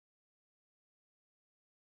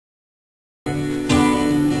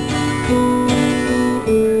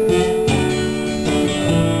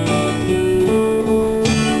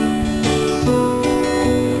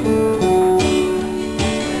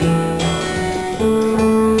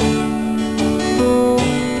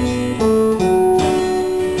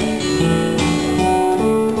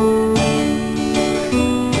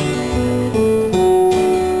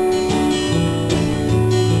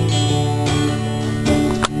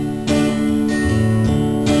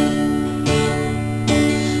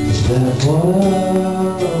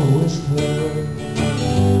What a whisper,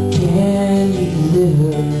 can you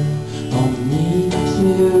deliver on the need to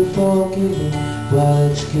forgive while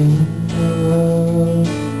it's good?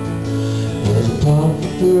 There's a part of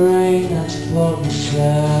the rain that's falling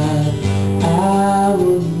aside. I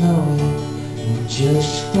would know it, and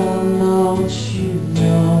just don't know what you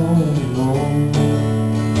know anymore.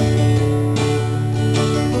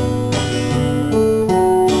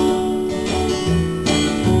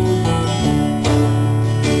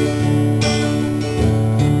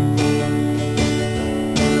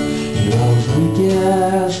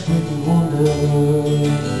 Yes, we can wonder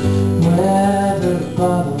whether the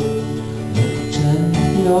bottle will pretend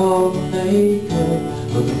your makeup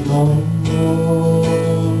of the morning.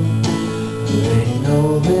 They know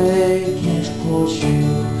they can't support you,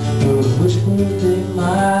 or a whisper they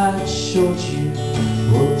might short you.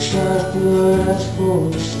 What's that word that's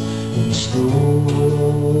voice in the store?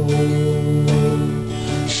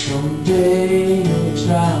 Someday you'll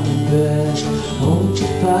try your best, only to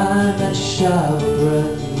find that you're shy of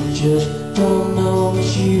breath, and you just don't know what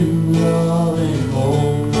you are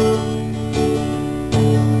anymore.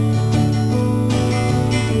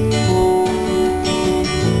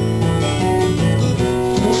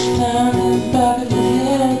 Just standing back at the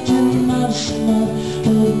edge of the mountain,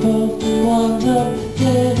 we'll both wind up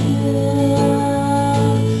dead,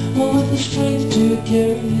 one with the strength to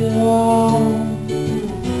carry it on.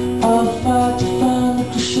 I'll fight to find the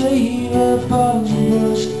crusade where bottoms and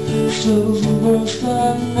burst, struggles and burst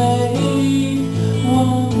and made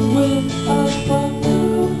one with us both.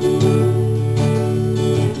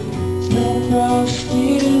 No cross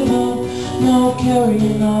stealing on, no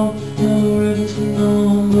carrying on, no ribbons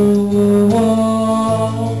on the wall.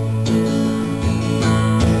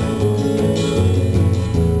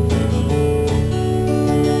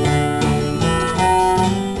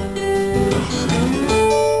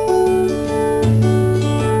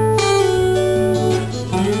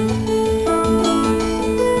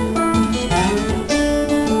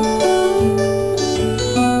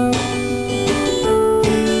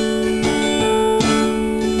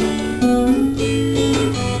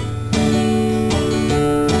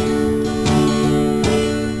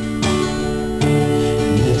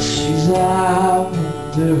 Out in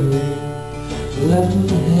the river, left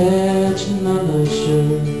with a hedge and another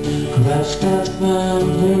shirt, crashed that found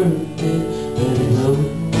her again, let it go.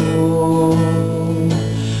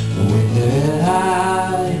 With their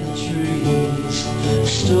high in the trees,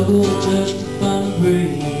 struggled just to find a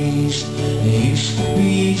breeze. It used to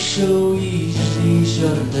be so easy,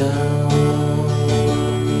 shut it down.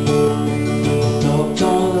 Dog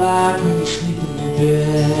don't like when you sleep in the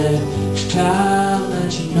bed. It's time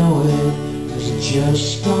that you know it, 'cause you just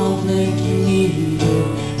don't think you need it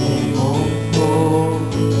anymore.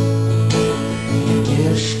 You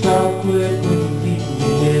get stuck quick when you leave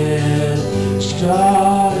your head,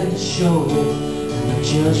 starting to show it, and I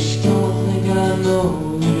just don't think I know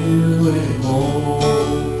you anymore.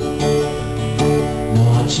 No,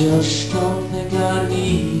 I just don't think I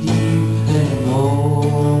need you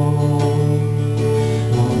anymore.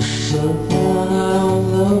 I'm certain I don't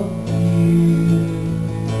love you.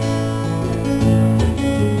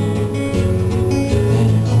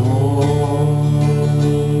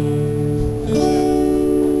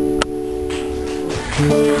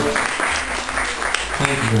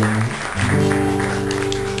 Thank you very much.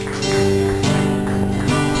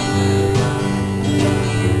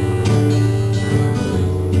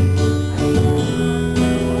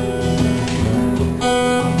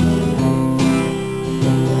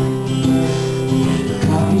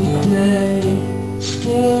 Copy today,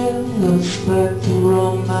 still no specter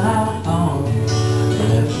on my arm,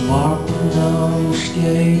 left mark with no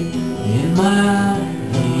escape in my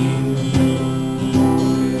name.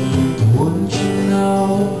 Wouldn't you know,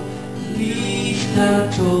 at least I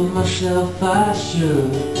told myself I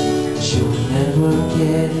should, that you'll never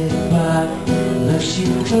get it back unless you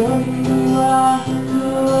turn around.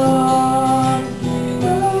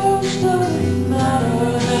 Most doesn't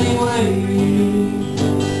matter anyway,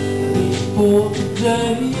 at least for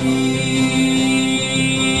today.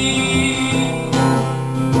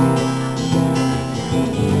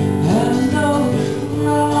 And though you're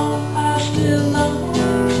wrong, I still know to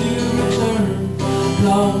return.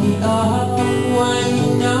 Call me up when you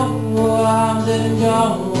know I'm dead and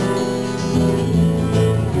gone.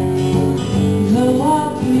 Though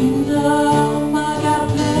I'll be numb, I got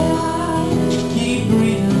plans.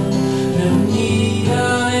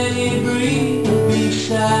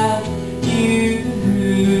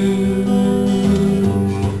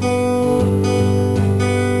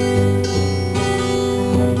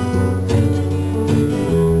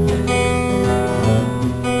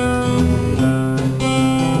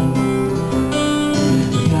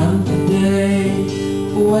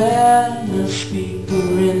 speaker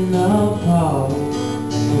in the park.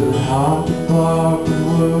 The heart to bark the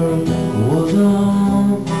word was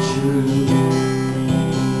untrue.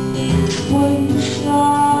 When you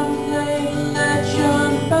start laying that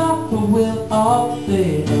young about, but we'll all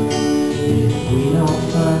fail if we don't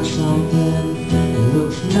find something that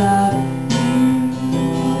looks like you.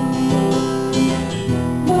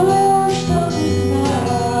 Most of the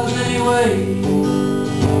miles anyway,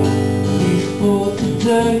 at least for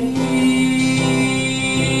today.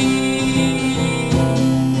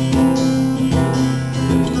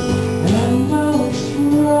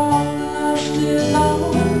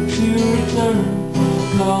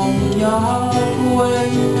 Call me up when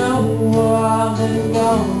you know I've been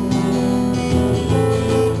gone.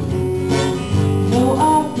 Though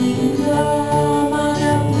I've been numb, I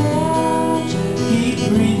got plans to keep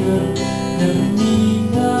breathing. Never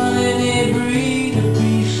need any breather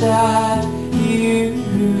beside you.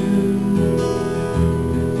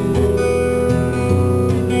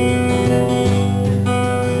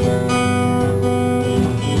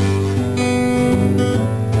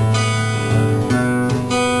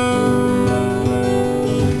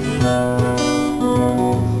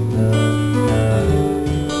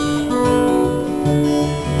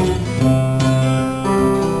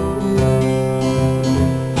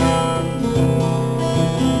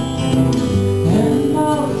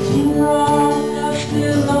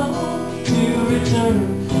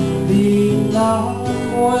 Be lost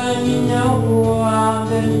when you know I've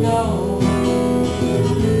been gone.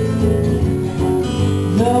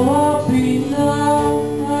 Though I'll be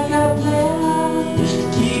numb, I got plans to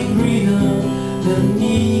keep breathing. Don't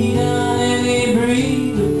need any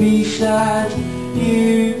breather besides you.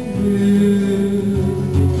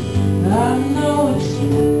 I know it's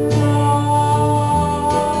wrong.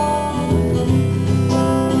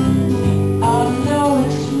 I know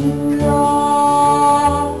it's wrong.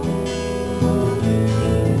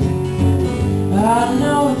 I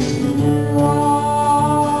know it's wrong.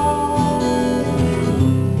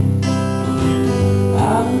 I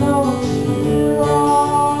know it's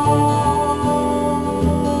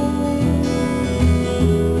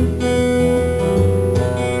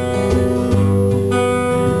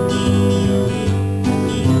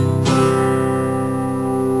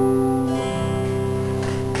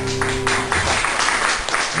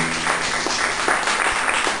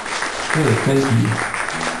Hey, thank you.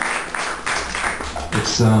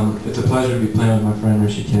 It's a pleasure to be playing with my friend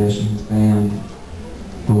Rishikesh and his band,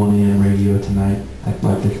 the 1 AM radio tonight. I'd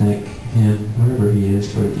like to thank him, wherever he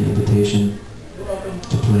is, for the invitation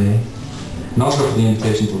to play, and also for the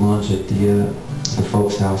invitation to lunch at the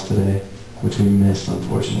folks' house today, which we missed,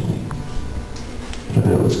 unfortunately. But I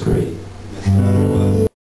bet it was great.